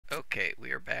Okay,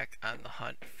 we are back on the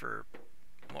hunt for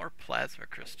more plasma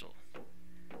crystal.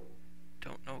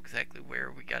 Don't know exactly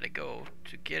where we gotta go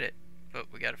to get it,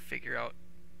 but we gotta figure out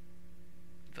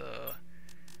the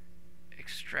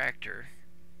extractor.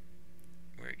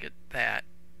 We're gonna get that.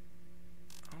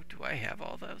 Oh, do I have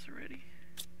all those already?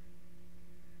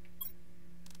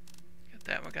 Got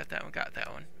that one, got that one, got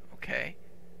that one. Okay.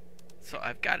 So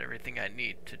I've got everything I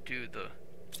need to do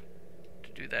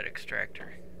that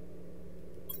extractor.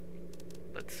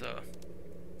 Let's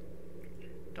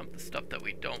dump the stuff that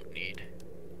we don't need.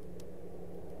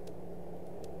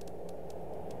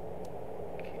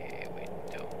 Okay, we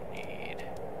don't need,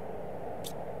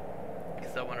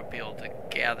 because I want to be able to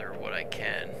gather what I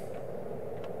can.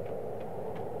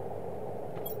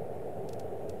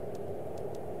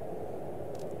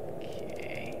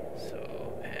 Okay,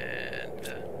 so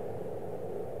and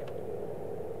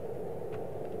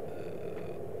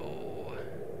oh,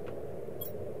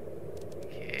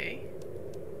 okay,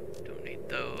 don't need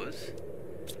those.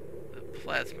 The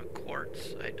plasma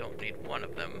quartz, I don't need one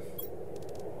of them.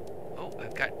 Oh,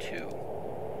 I've got two,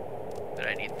 but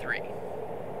I need three.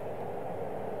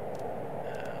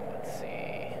 Let's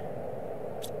see.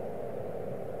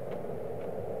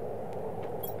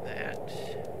 That.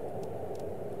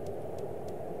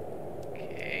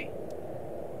 Okay.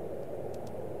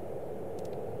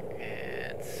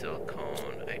 And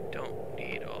silicone, I don't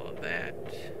need all of that.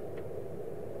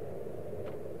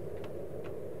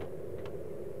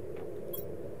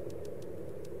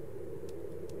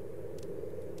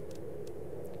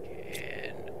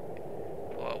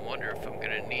 I wonder if I'm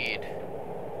gonna need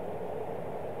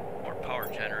more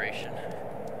power generation,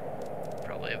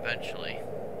 probably eventually.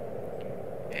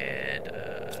 And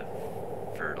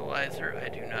fertilizer I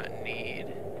do not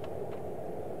need.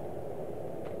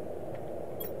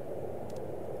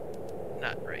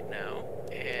 Not right now.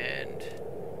 And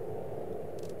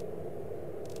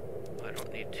I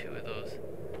don't need two of those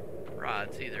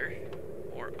rods either,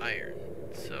 or iron.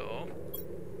 So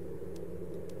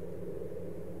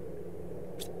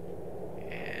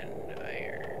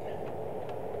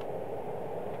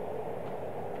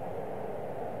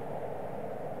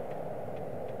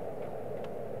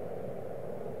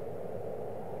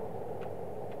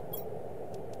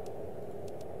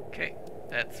okay,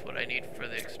 that's what I need for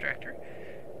the extractor.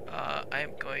 I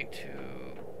am going to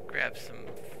grab some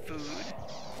food.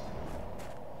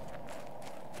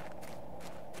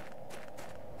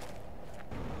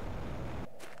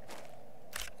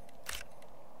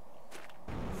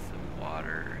 Some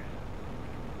water.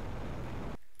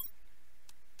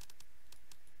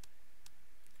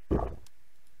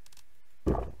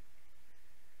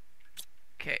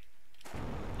 Okay,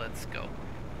 let's go.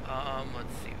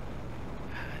 Let's see.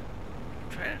 I'm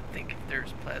trying to think if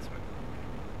there's plasma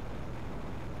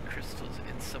crystals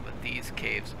in some of these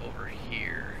caves over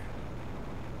here.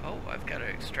 Oh, I've got an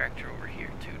extractor over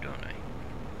here too, don't I?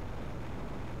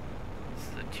 This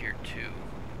is a tier 2.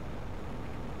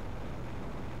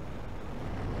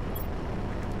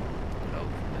 Oh,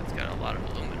 that's got a lot of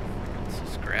aluminum. Let's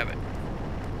just grab it.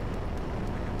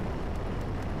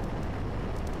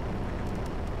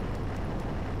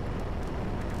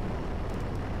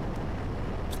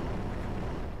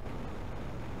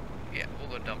 Yeah, we'll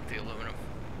go dump the aluminum.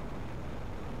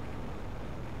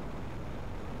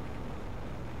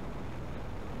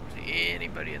 Does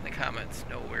anybody in the comments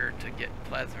know where to get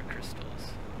plasma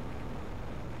crystals?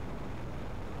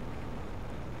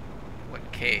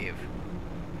 What cave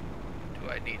do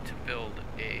I need to build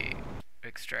a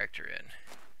extractor in?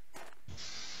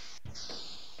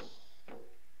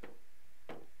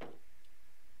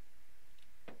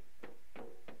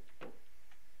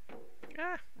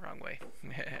 Ah, wrong way.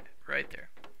 Right there.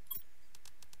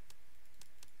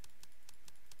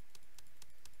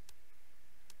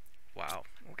 Wow,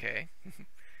 okay.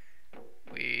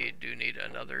 We do need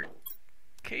another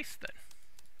case then.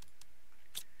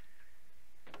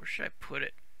 Where should I put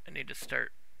it? I need to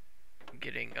start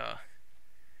getting,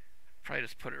 probably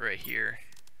just put it right here.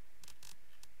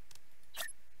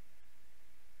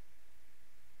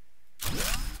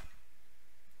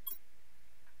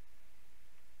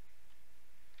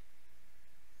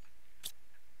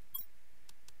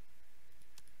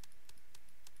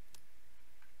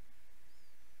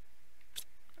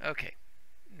 Okay,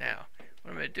 now what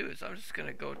I'm going to do is I'm just going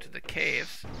to go to the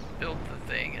caves, build the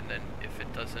thing, and then if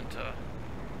it doesn't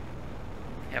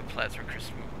have plasma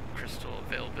crystal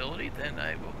availability, then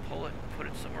I will pull it and put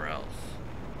it somewhere else.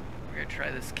 We're going to try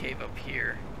this cave up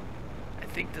here. I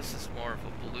think this is more of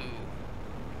a blue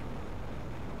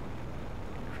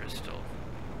crystal.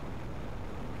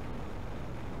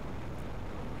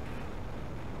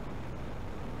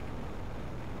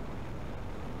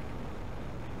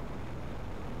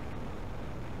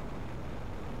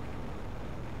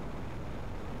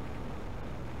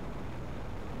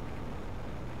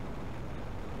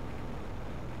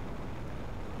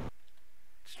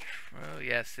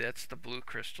 yes, that's the blue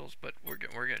crystals, but we're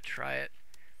gonna try it.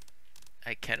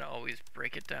 I can always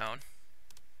break it down.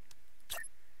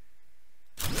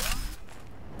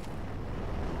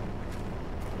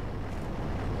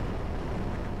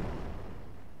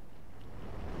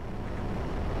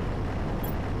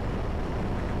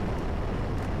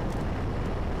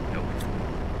 Nope.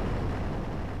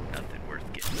 Nothing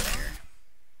worth getting there.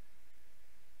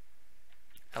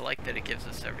 I like that it gives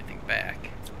us everything back.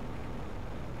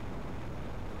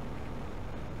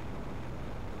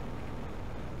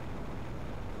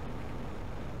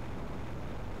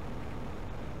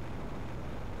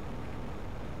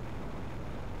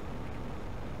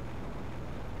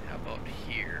 How about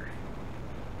here?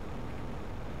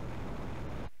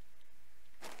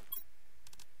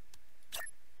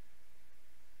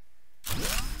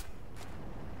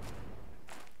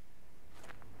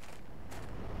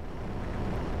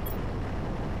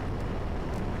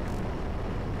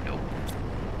 Nope.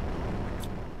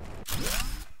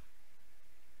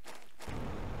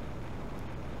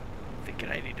 Thinking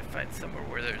I need to find somewhere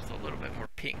where there's a little bit more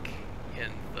pink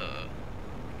in the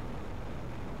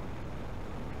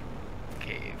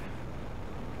cave.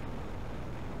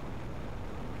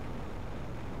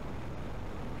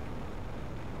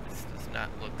 This does not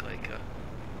look like a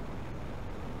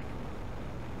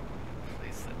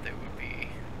place that there would be.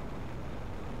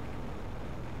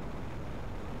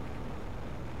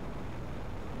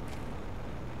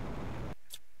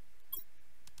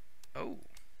 Oh.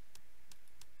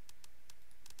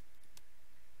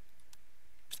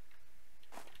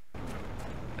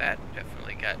 That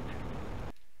definitely got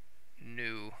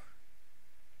new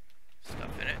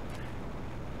stuff in it.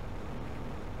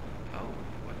 Oh,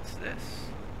 what's this?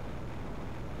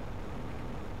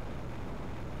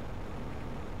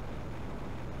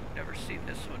 Never seen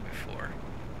this one before.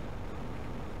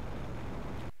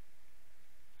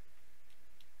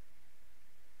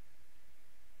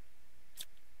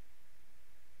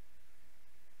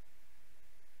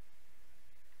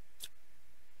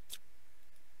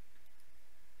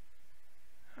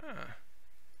 Huh.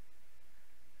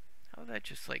 How would that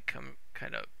just like come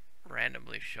kind of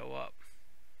randomly show up?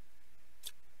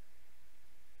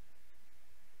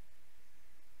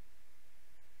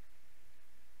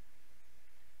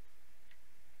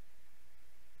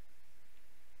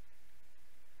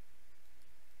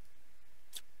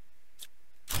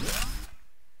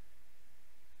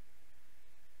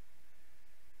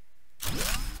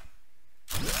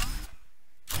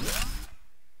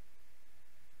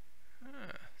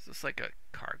 Huh. Is this like a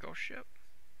cargo ship?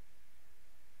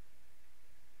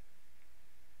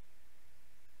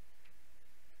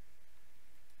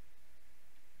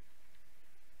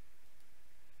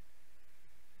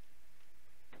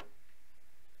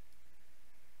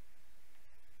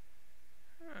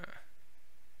 Huh.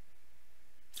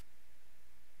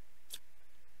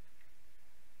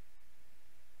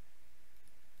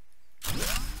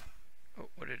 Oh,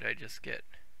 what did I just get?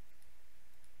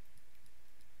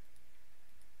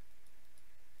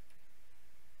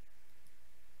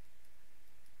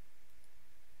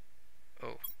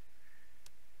 Oh.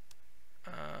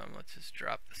 Let's just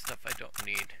drop the stuff I don't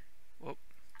need. Whoop.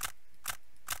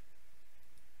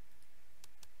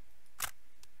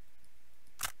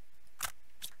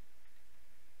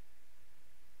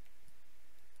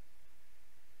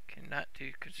 Cannot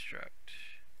deconstruct.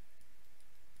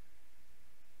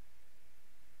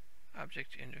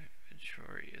 Object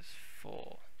inventory is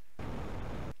full.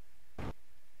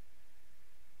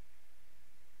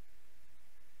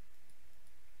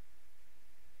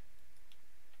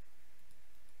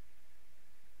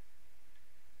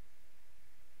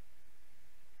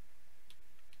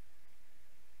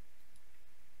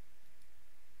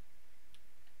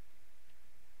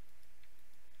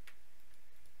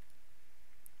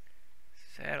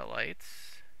 Satellites.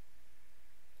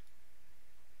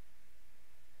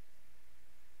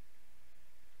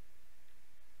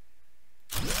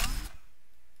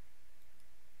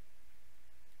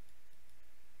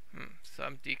 So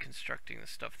I'm deconstructing the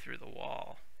stuff through the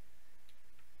wall.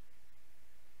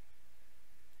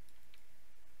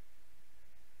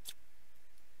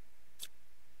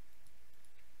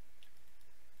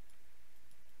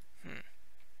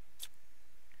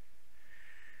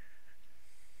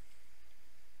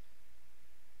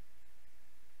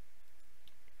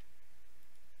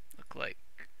 Look like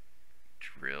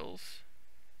drills.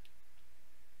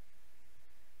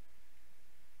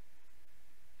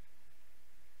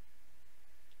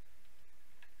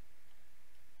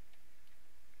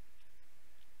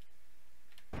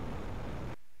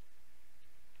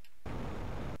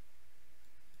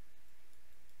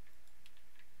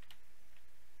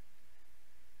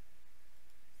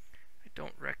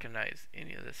 recognize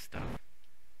any of this stuff.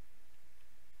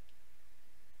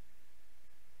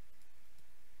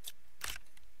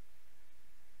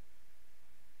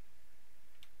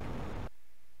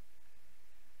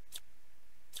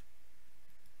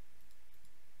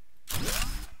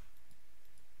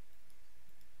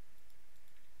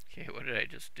 Okay, what did I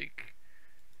just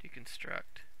deconstruct?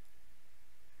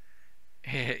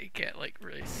 You can't like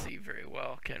really see very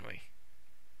well, can we?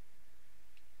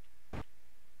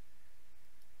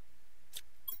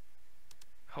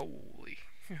 Holy.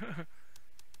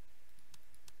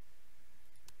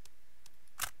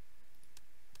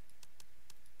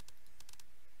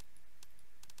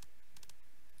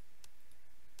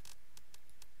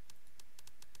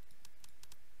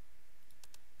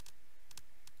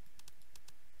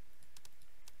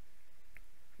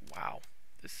 Wow.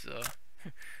 This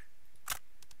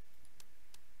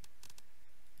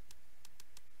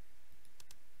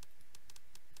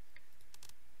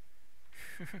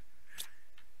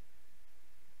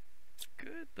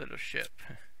good little ship.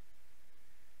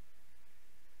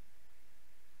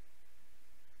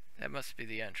 That must be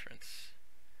the entrance.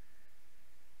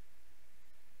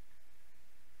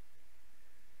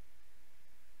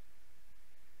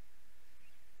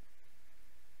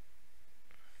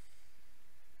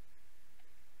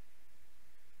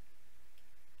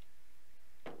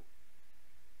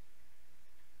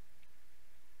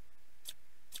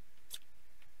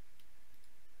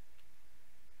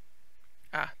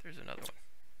 Ah, there's another one.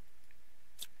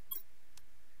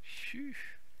 Phew.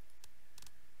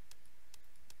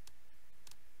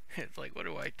 It's like, what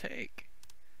do I take?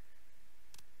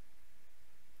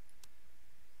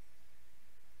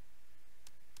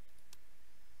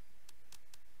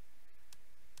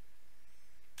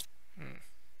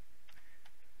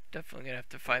 Definitely gonna have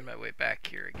to find my way back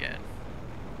here again.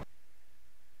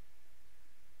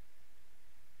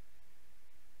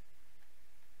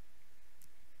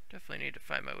 Definitely need to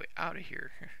find my way out of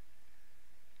here.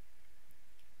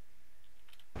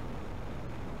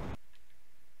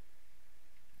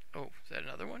 Oh, is that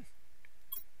another one?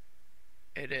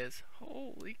 It is.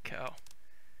 Holy cow.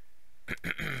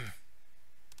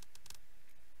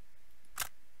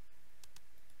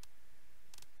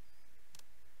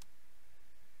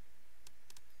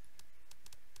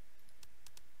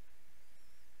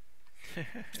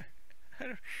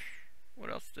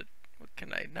 What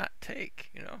can I not take,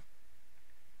 you know?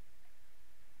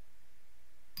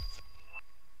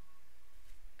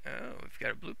 Oh, we've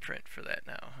got a blueprint for that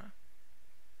now, huh?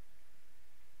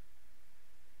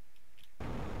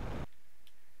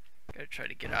 Gotta try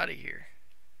to get out of here.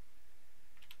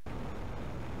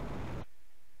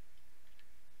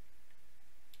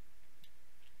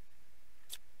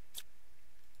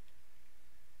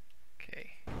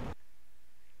 Okay.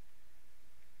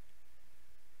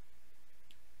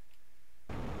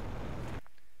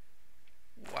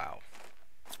 Wow.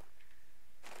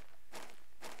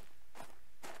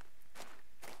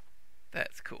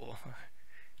 That's cool.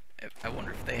 I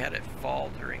wonder if they had it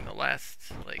fall during the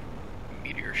last, like,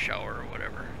 meteor shower or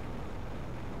whatever.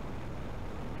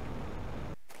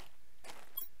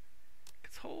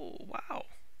 It's whole, wow.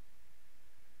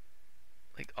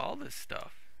 Like, all this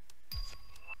stuff.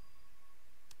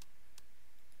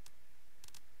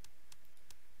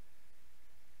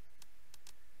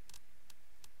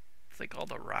 It's like all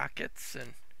the rockets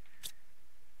and,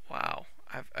 wow.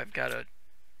 I've got a,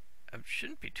 I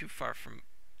shouldn't be too far from,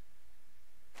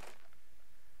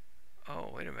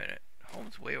 oh, wait a minute.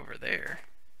 Home's way over there.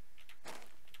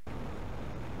 There's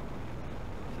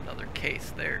another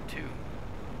case there, too.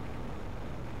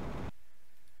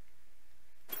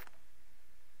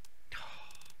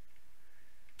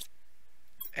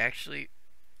 Actually,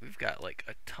 we've got like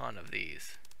a ton of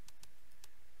these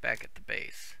back at the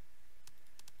base.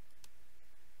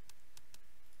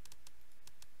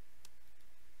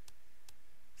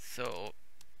 So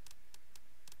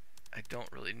I don't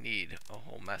really need a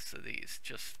whole mess of these,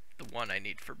 just the one I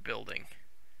need for building.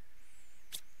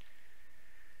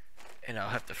 And I'll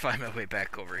have to find my way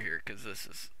back over here because this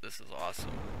is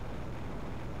awesome.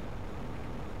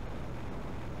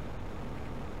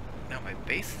 Now my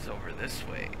base is over this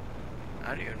way. I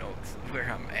don't even know where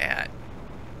I'm at.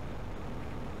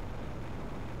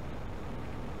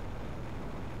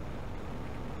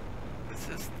 This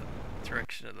is the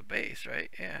direction of the base, right?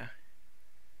 Yeah.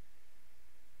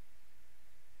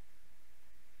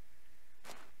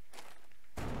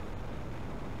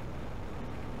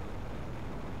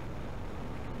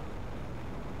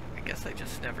 I guess I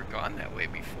just never gone that way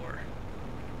before.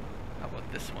 How about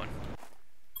this one?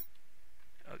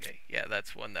 Okay, yeah,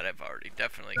 that's one that I've already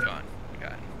definitely gotten.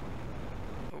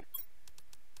 Oh.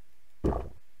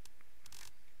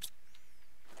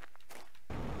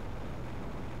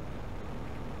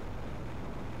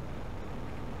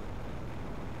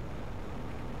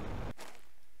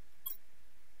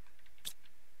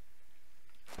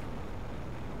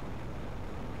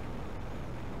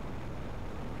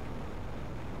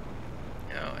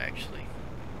 actually.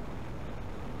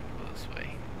 Go this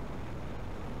way.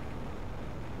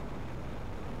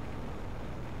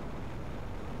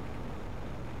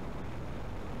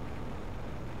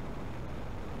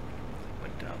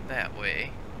 Went down that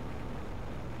way.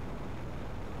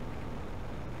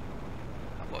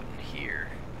 How about in here?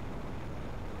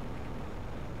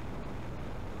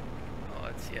 Oh,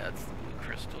 yeah, it's the blue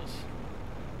crystals.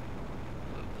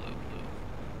 Blue, blue, blue.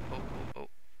 Oh, oh, oh.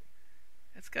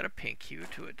 It's got a pink hue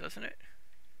to it, doesn't it?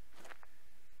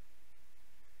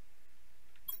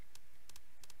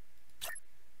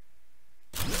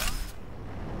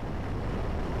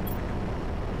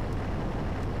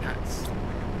 Nuts.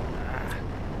 Ah.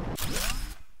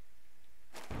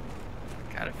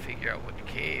 Gotta figure out what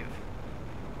cave.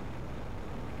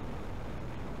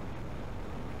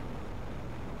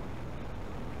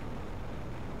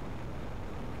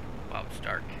 Wow, it's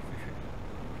dark.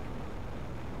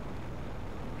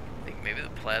 I think maybe the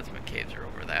plasma caves are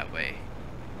over that way.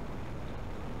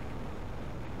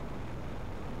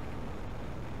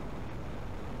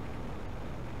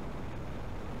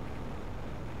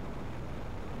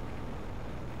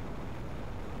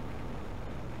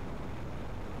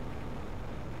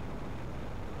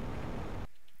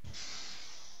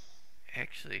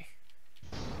 Actually,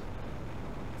 let's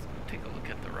go take a look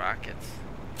at the rockets.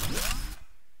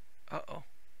 Uh-oh.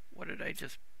 What did I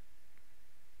just...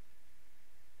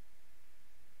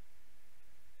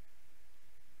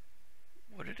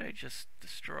 What did I just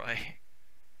destroy?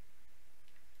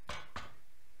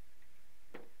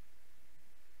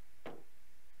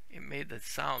 It made that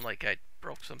sound like I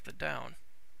broke something down.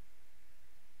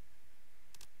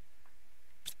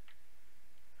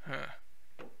 Huh.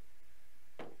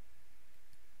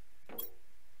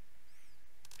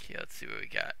 Okay, let's see what we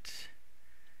got.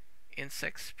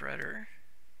 Insect spreader.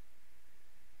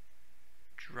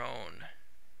 Drone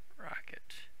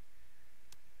rocket.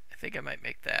 I think I might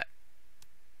make that.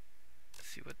 Let's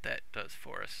see what that does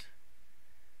for us.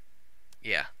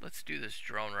 Yeah, let's do this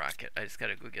drone rocket. I just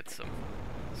gotta go get some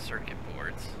circuit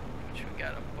boards, which we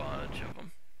got a bunch of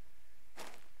them.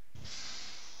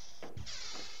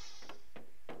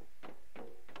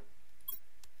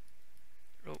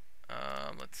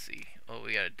 Oh, let's see. Oh,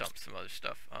 we gotta dump some other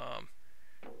stuff.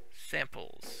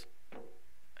 Samples.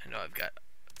 I know I've got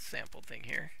a sample thing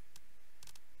here.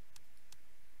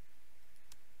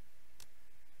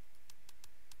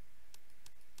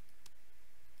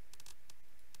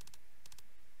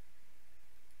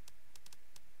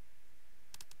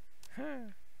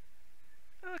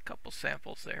 A couple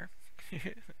samples there.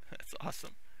 That's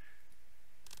awesome.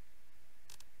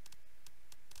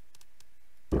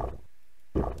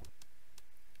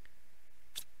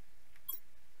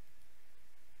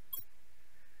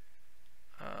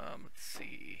 Let's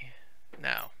see.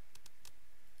 Now,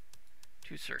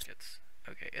 2 circuits.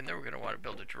 Okay, and then we're going to want to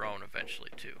build a drone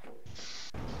eventually too.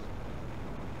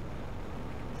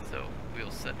 So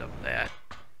we'll set up that.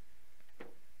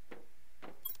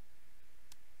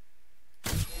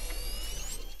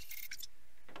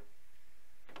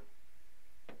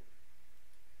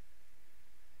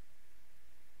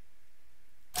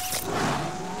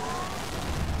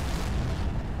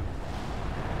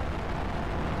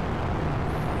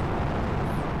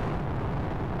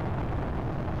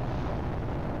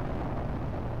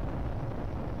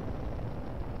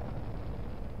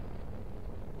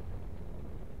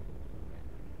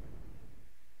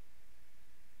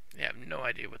 Yeah, I have no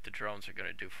idea what the drones are going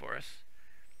to do for us.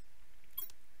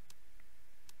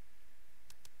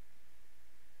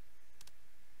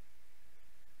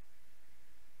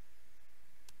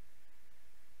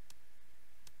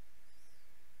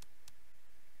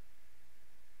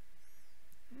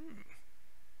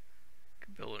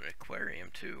 Could build an aquarium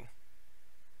too.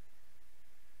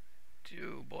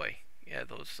 Oh boy, yeah,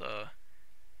 those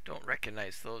don't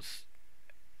recognize those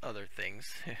other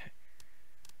things.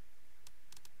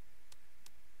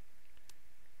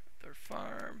 Their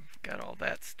farm, got all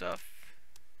that stuff.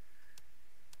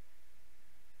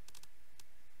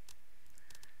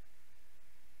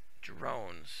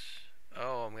 Drones.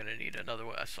 Oh, I'm gonna need another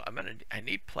one. So I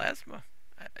need plasma.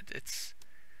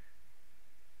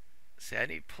 See, I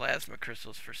need plasma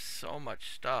crystals for so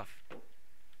much stuff.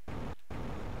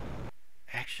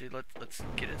 Actually, let's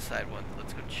get inside one.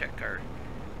 Let's go check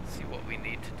see what we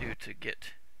need to do to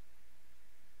get.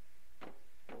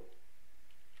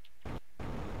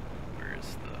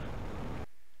 Where's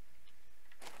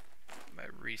my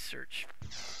research?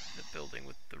 The building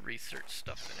with the research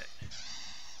stuff in it.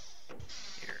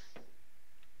 Here.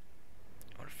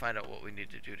 I want to find out what we need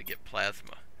to do to get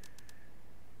plasma.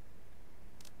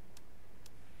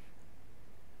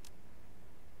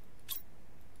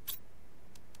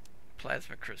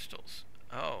 Plasma crystals.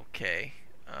 Okay.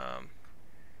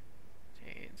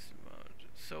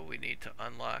 So we need to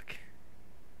unlock.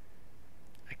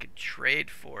 I could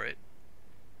trade for it.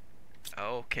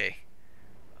 Okay.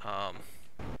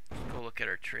 Let's go look at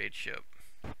our trade ship.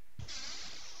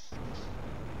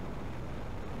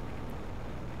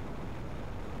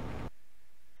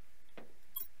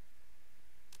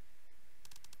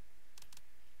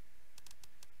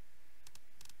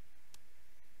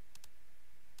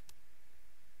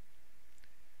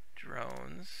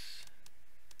 Drones.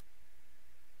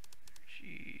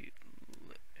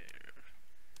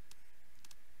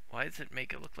 Why does it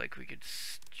make it look like we could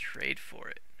trade for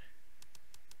it?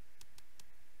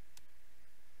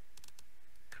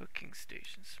 Cooking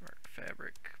station, smart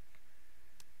fabric.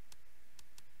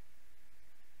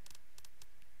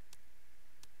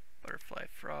 Butterfly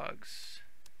frogs.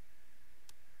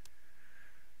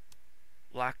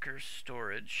 Locker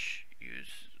storage.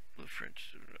 Use blueprint.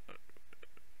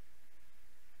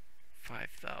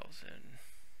 5,000.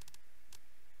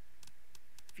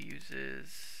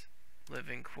 Fuses.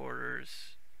 Living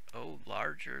quarters. Oh,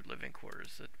 larger living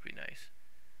quarters. That'd be nice.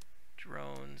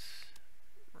 Drones.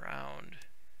 Round.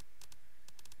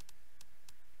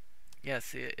 Yeah,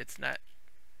 see, it's not.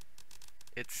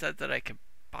 It said that I could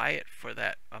buy it for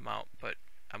that amount, but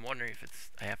I'm wondering if it's.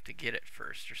 I have to get it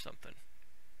first or something.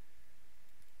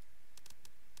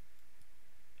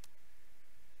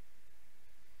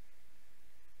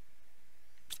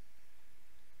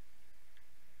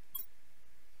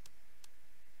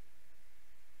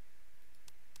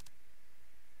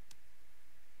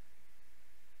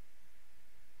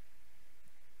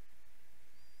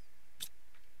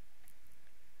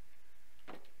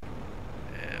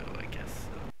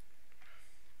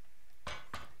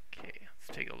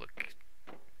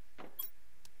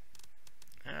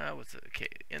 Okay,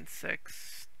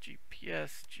 insects,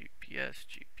 GPS, GPS,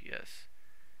 GPS,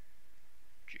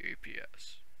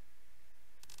 GPS.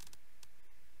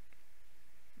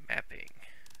 Mapping.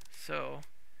 So,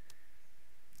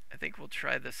 I think we'll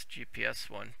try this GPS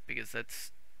one because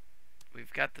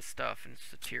we've got the stuff and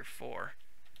it's a tier 4.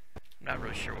 I'm not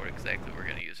really sure what exactly we're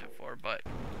going to use it for, but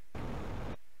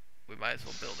we might as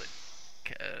well build it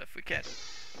if we can.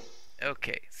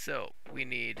 Okay, so we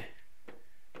need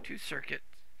 2 circuits.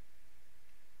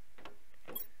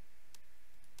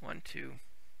 1, 2,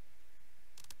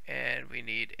 and we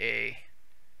need is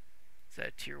that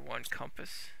a tier 1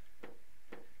 compass?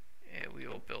 And we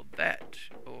will build that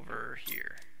over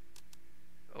here.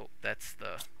 Oh, that's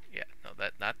the, yeah, no,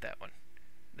 not that one.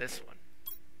 This one.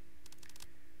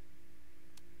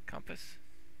 Compass.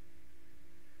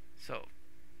 So,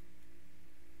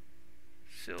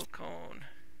 silicone.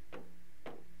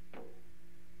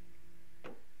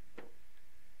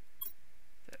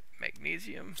 That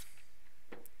magnesium.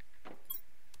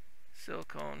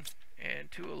 Silicone and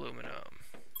 2 aluminum.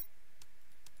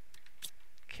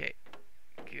 Okay,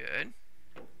 good.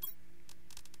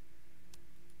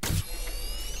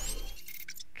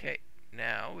 Okay,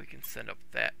 now we can send up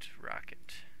that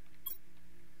rocket.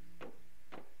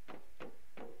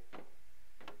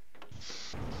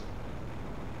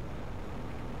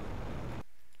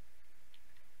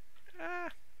 Ah.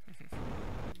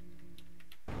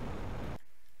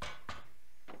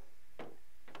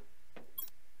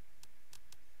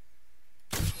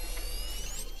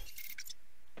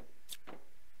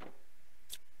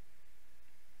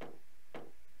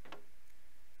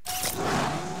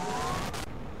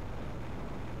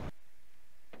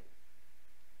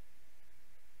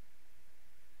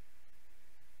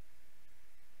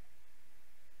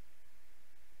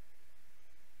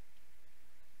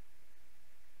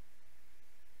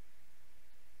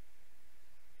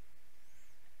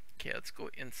 Okay, let's go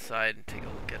inside and take a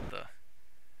look at the...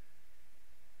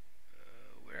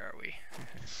 where are we?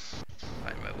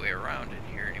 Find my way around in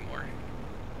here anymore.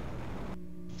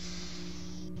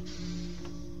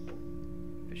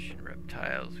 Fish and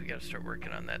reptiles, we gotta start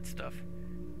working on that stuff.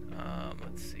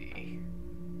 Let's see.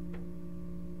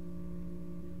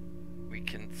 We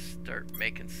can start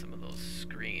making some of those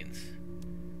screens.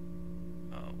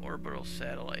 Orbital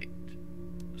satellite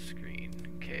screen.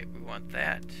 Okay, we want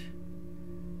that.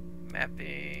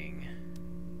 Mapping,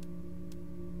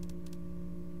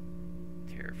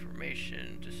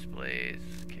 terraformation, displays.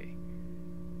 Okay,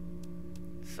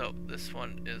 so this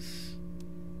one is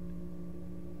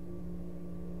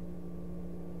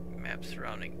map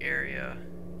surrounding area.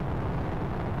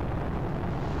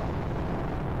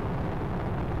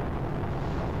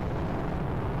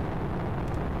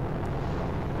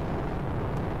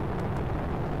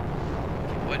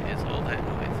 Okay, what is all that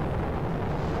noise?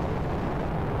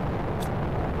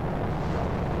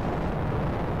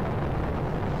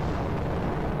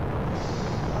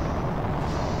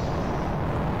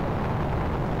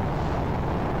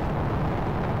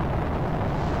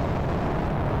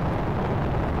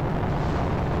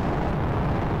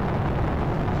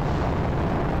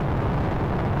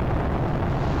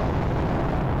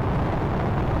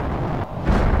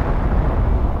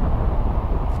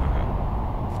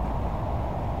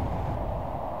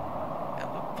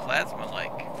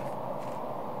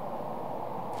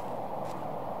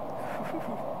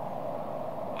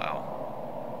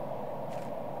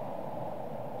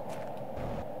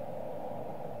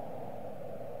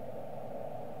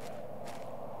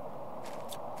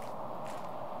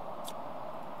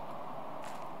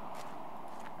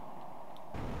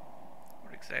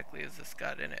 exactly has this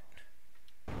got in it?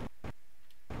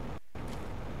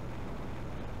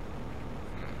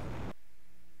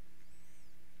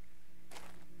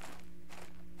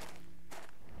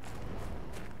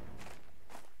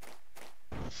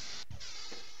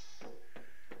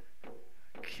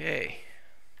 Okay.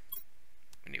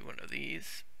 We need one of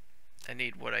these. I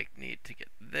need what I need to get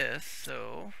this,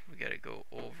 so we gotta go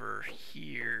over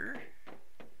here.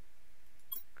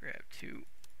 Grab 2.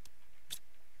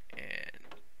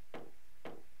 And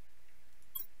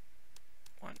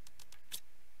 1.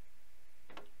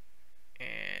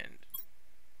 And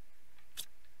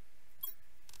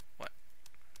 1.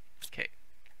 Okay.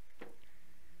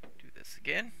 Do this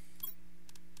again.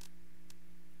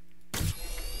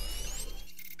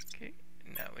 Okay,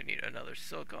 now we need another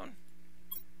silicone.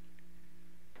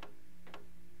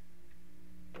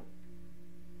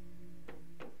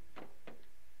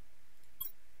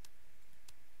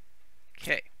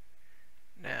 Okay,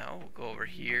 now we'll go over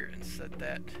here and set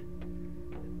that.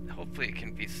 Hopefully it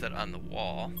can be set on the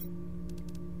wall.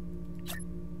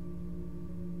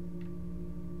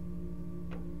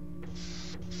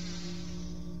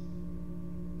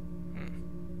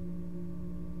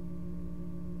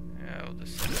 Yeah, we'll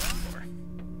just set it on more.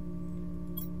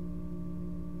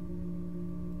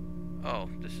 Oh,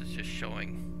 this is just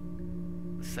showing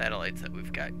the satellites that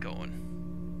we've got going.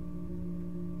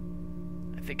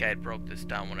 I think I had broke this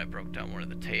down when I broke down one of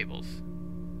the tables.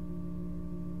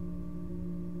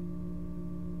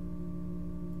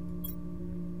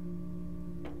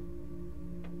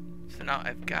 So now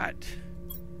I've got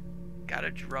a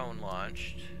drone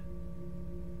launched.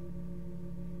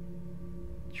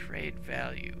 Trade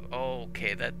value. Oh,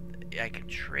 okay, that I can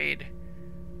trade,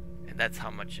 and that's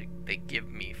how much they give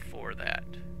me for that.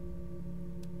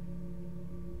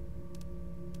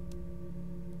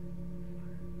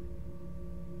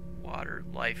 Water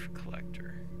life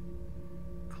collector.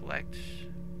 Collect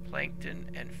plankton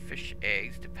and fish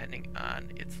eggs depending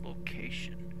on its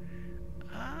location.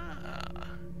 Ah.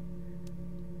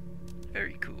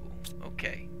 Very cool.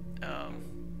 Okay.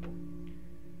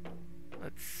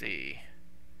 Let's see.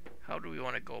 How do we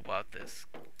want to go about this?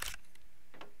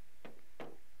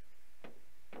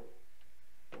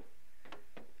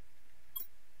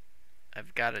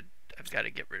 I've got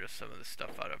to get rid of some of the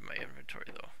stuff out of my inventory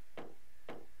though.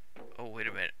 Oh, wait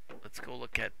a minute. Let's go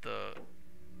look at the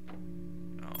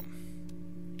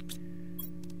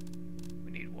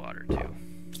we need water too.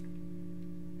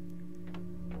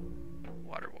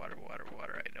 Water.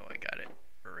 I know I got it.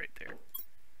 We're right there.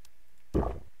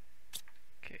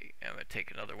 Okay, I'm gonna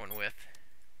take another one with.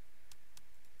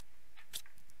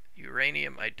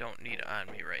 Uranium I don't need on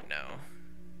me right now.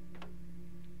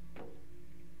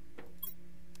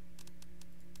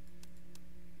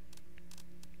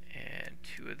 And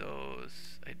 2 of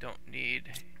those I don't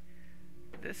need.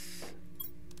 This,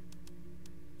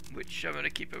 which I'm gonna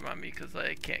keep it on me because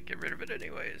I can't get rid of it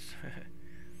anyways.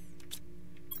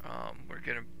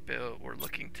 We're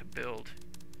looking to build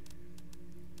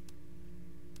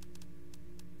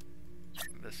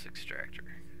this extractor.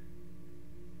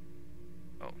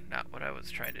 Oh, not what I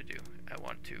was trying to do. I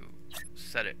want to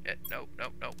set it at, nope.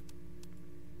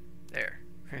 There.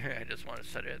 I just want to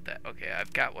set it at that. Okay,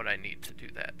 I've got what I need to do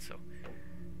that, so.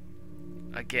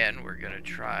 Again, we're gonna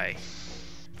try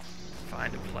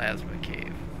find a plasma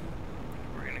cave.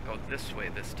 We're gonna go this way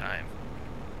this time.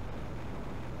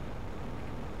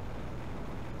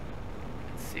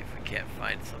 See if we can't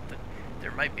find something.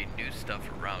 There might be new stuff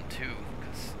around too,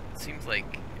 because it seems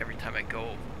like every time I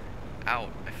go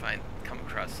out I come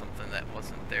across something that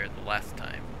wasn't there the last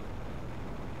time.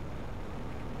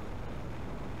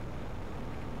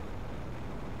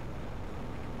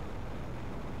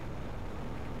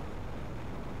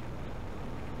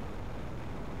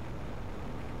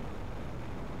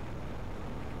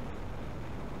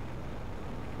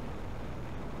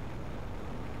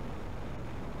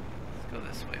 Go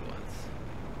this way once.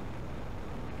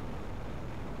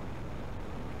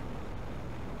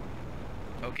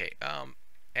 Okay,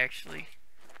 actually,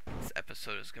 this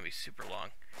episode is going to be super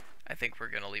long. I think we're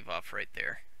going to leave off right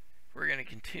there. We're going to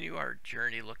continue our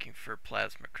journey looking for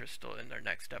plasma crystal in our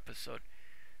next episode.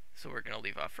 So we're going to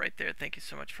leave off right there. Thank you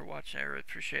so much for watching. I really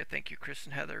appreciate it. Thank you, Chris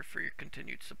and Heather, for your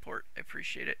continued support. I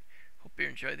appreciate it. Hope you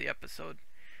enjoy the episode.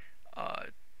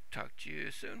 Talk to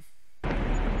you soon.